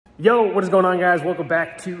Yo, what is going on, guys? Welcome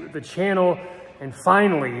back to the channel. And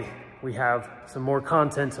finally, we have some more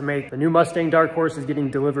content to make. The new Mustang Dark Horse is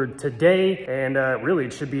getting delivered today, and really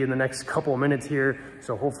it should be in the next couple of minutes here.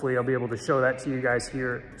 So hopefully I'll be able to show that to you guys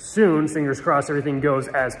here soon. Fingers crossed everything goes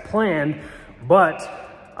as planned. But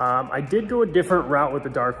I did go a different route with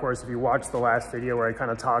the Dark Horse. If you watched the last video where I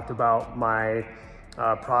kind of talked about my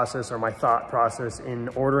process or my thought process in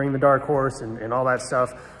ordering the Dark Horse and all that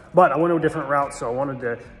stuff. But I went a different route, so I wanted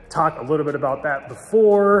to talk a little bit about that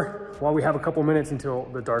while we have a couple minutes until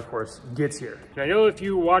the Dark Horse gets here. And I know if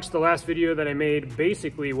you watched the last video that I made,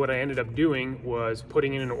 basically what I ended up doing was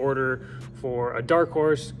putting in an order for a Dark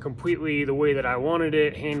Horse completely the way that I wanted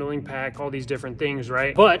it, handling pack, all these different things,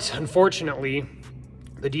 right? But unfortunately,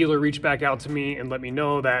 the dealer reached back out to me and let me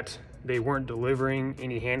know that they weren't delivering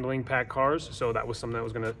any handling pack cars. So that was something that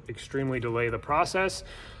was gonna extremely delay the process.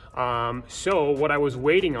 So what I was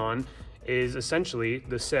waiting on is essentially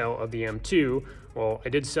the sale of the M2. Well, I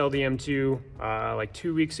did sell the M2 like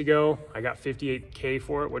 2 weeks ago. I got $58K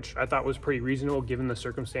for it, which I thought was pretty reasonable given the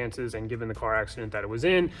circumstances and given the car accident that it was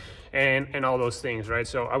in and all those things, right?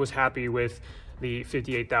 So I was happy with the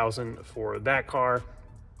 $58,000 for that car.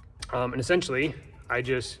 And essentially,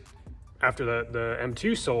 after the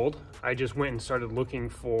M2 sold, I just went and started looking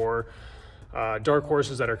for Dark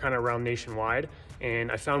Horses that are kind of around nationwide,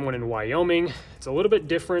 and I found one in Wyoming. It's a little bit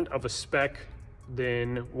different of a spec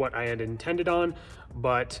than what I had intended on,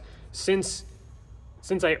 but since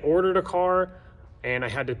I ordered a car and I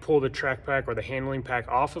had to pull the track pack or the handling pack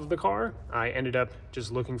off of the car, I ended up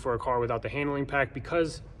just looking for a car without the handling pack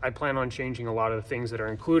because I plan on changing a lot of the things that are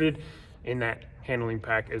included in that handling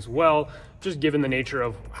pack as well, just given the nature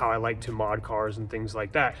of how I like to mod cars and things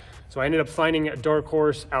like that. So I ended up finding a Dark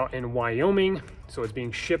Horse out in Wyoming. So it's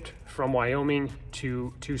being shipped from Wyoming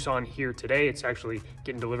to Tucson here today. It's actually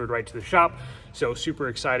getting delivered right to the shop. So super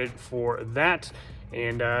excited for that.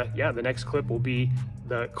 And yeah, the next clip will be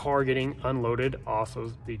the car getting unloaded off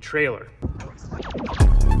of the trailer.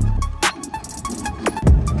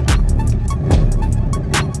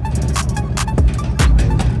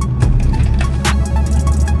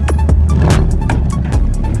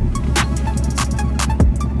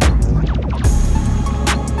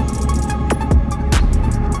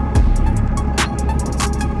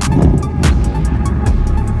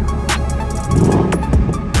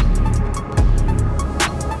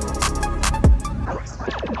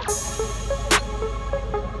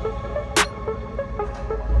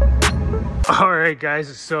 All right,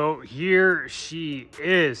 guys, so here she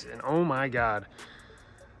is, and oh my God,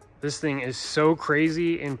 this thing is so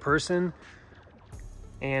crazy in person,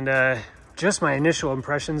 and just my initial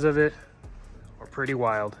impressions of it are pretty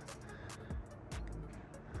wild.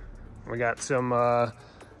 We got some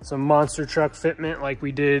monster truck fitment like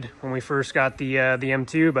we did when we first got the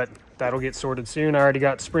M2, but that'll get sorted soon. I already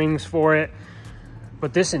got springs for it,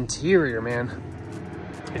 but this interior, man,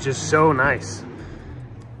 it's just so nice.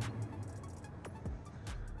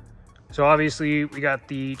 So obviously we got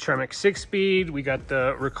the Tremec 6-speed, we got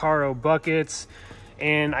the Recaro buckets,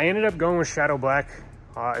 and I ended up going with Shadow Black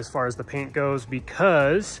as far as the paint goes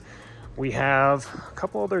because we have a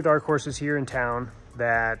couple other Dark Horses here in town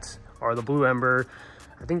that are the Blue Ember.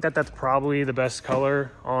 I think that's probably the best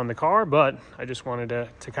color on the car, but I just wanted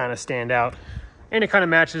to kind of stand out, and it kind of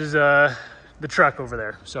matches the truck over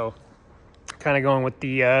there. So kind of going with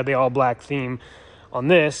the all black theme on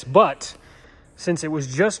this, but since it was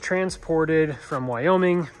just transported from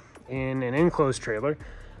Wyoming in an enclosed trailer,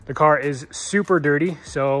 the car is super dirty.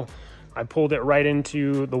 So I pulled it right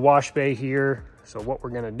into the wash bay here. So what we're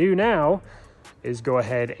gonna do now is go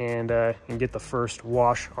ahead and get the first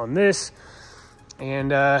wash on this.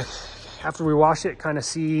 And after we wash it, kind of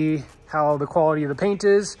see how the quality of the paint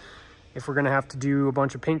is. If we're gonna have to do a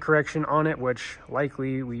bunch of paint correction on it, which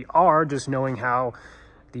likely we are, just knowing how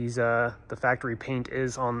the factory paint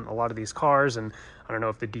is on a lot of these cars, and I don't know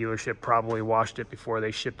if the dealership probably washed it before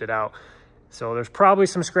they shipped it out. So there's probably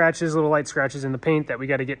some scratches, little light scratches in the paint that we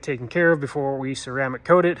got to get taken care of before we ceramic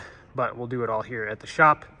coat it, but we'll do it all here at the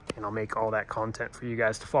shop, and I'll make all that content for you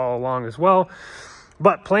guys to follow along as well.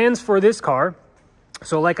 But plans for this car,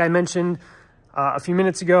 so like I mentioned a few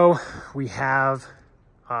minutes ago, we have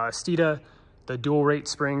Steeda, the dual rate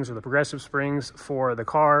springs or the progressive springs for the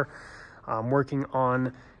car. I'm working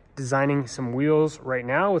on designing some wheels right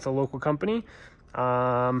now with a local company.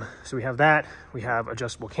 So we have that. We have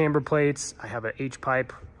adjustable camber plates. I have an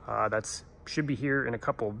H-pipe that's should be here in a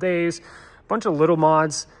couple of days. A bunch of little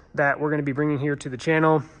mods that we're going to be bringing here to the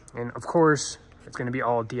channel. And of course, it's going to be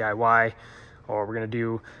all DIY, or we're going to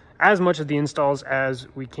do as much of the installs as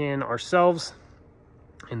we can ourselves,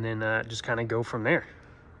 and then just kind of go from there.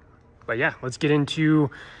 But yeah, let's get into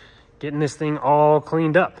getting this thing all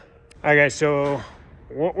cleaned up. All right, guys, so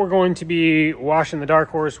what we're going to be washing the Dark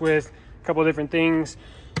Horse with, a couple of different things.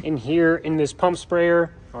 In here, in this pump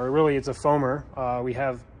sprayer, or really it's a foamer, we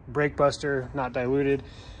have Brake Buster, not diluted.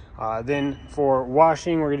 Then for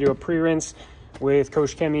washing, we're gonna do a pre-rinse with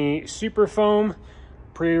Coach Chemi Super Foam.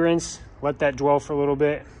 Pre-rinse, let that dwell for a little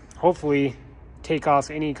bit. Hopefully take off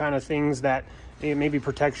any kind of things that maybe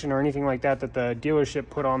protection or anything like that that the dealership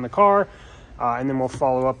put on the car. And then we'll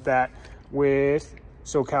follow up that with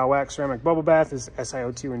SoCal Wax Ceramic Bubble Bath. Is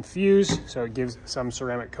SiO2 infused, so it gives some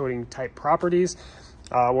ceramic coating type properties.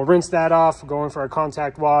 We'll rinse that off, go in for a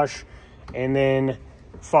contact wash, and then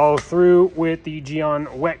follow through with the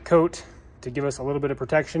Geon Wet Coat to give us a little bit of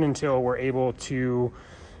protection until we're able to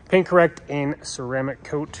paint correct and ceramic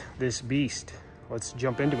coat this beast. Let's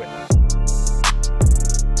jump into it.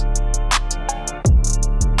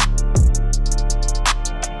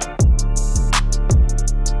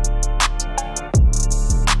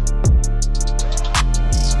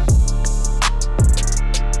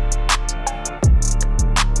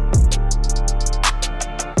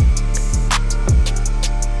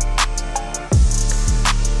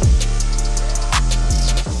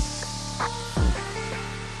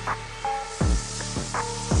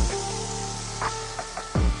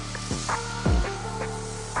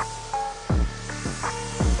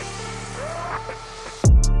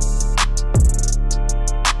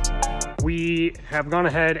 We have gone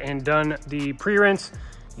ahead and done the pre-rinse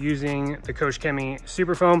using the Coach Chemi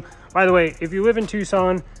Super Foam. By the way, if you live in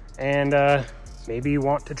Tucson and maybe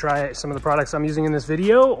want to try some of the products I'm using in this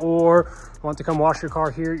video, or want to come wash your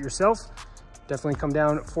car here yourself, definitely come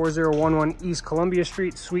down 4011 East Columbia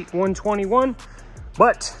Street, Suite 121.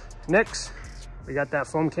 But next, we got that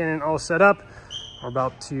foam cannon all set up. We're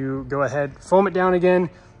about to go ahead, foam it down again,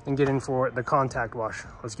 and get in for the contact wash.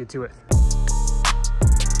 Let's get to it.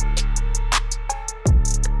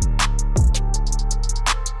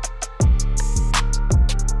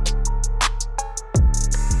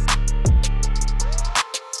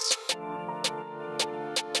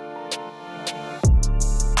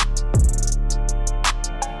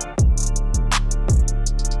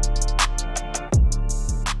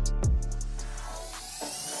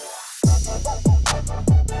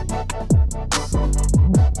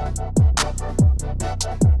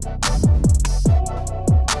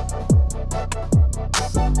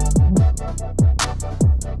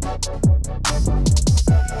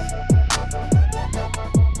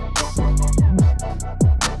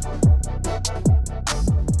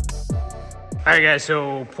 All right, guys,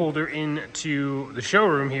 so pulled her into the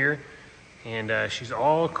showroom here, and she's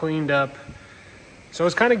all cleaned up. So I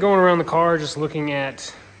was kind of going around the car, just looking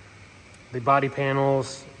at the body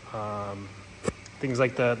panels, things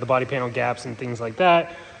like the body panel gaps and things like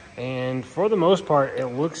that. And for the most part, it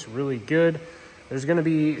looks really good. There's gonna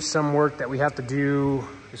be some work that we have to do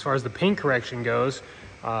as far as the paint correction goes.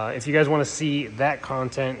 If you guys wanna see that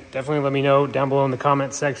content, definitely let me know down below in the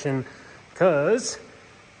comment section, because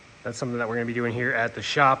that's something that we're gonna be doing here at the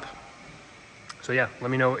shop. So yeah,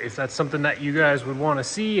 let me know if that's something that you guys would wanna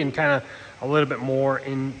see and kind of a little bit more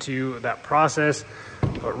into that process.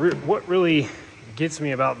 But what really gets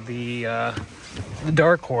me about the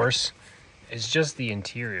Dark Horse is just the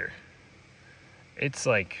interior. It's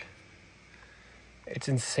like, it's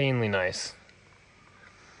insanely nice.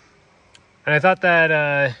 And I thought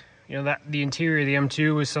that, you know, that the interior of the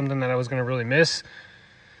M2 was something that I was gonna really miss.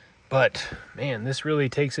 But man, this really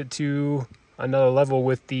takes it to another level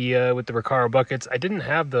with the Recaro buckets. I didn't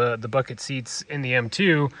have the bucket seats in the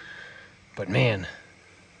M2, but man,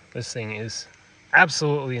 this thing is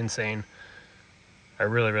absolutely insane. I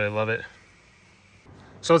really, really love it.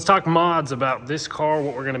 So let's talk mods about this car,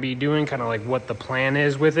 what we're gonna be doing, kind of like what the plan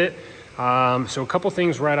is with it. So a couple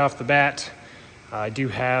things right off the bat. I do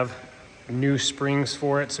have new springs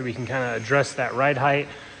for it so we can kind of address that ride height.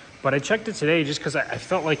 But I checked it today just because I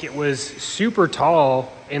felt like it was super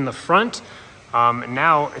tall in the front.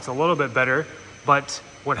 Now it's a little bit better, but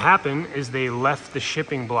what happened is they left the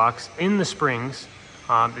shipping blocks in the springs.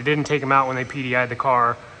 They didn't take them out when they PDI'd the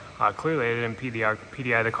car. Clearly they didn't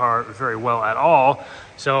PDI the car very well at all.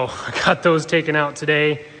 So I got those taken out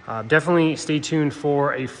today. Definitely stay tuned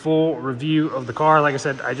for a full review of the car. Like I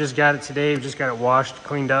said, I just got it today. We just got it washed,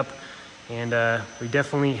 cleaned up, and we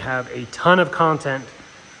definitely have a ton of content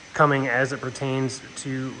coming as it pertains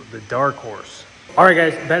to the Dark Horse. All right,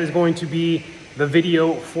 guys, that is going to be the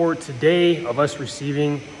video for today of us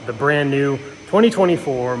receiving the brand new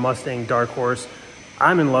 2024 Mustang Dark Horse.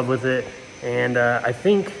 I'm in love with it, and I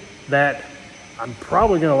think that I'm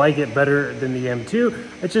probably gonna like it better than the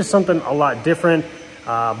M2. It's just something a lot different.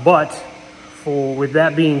 With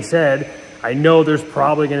that being said, I know there's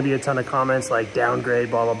probably going to be a ton of comments like downgrade,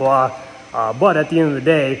 blah, blah, blah. But at the end of the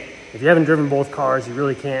day, if you haven't driven both cars, you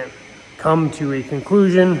really can't come to a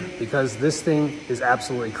conclusion, because this thing is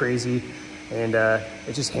absolutely crazy, and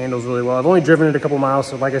it just handles really well. I've only driven it a couple miles,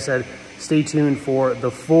 so like I said, stay tuned for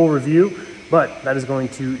the full review. But that is going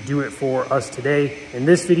to do it for us today in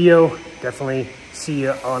this video. Definitely see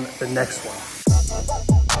you on the next one.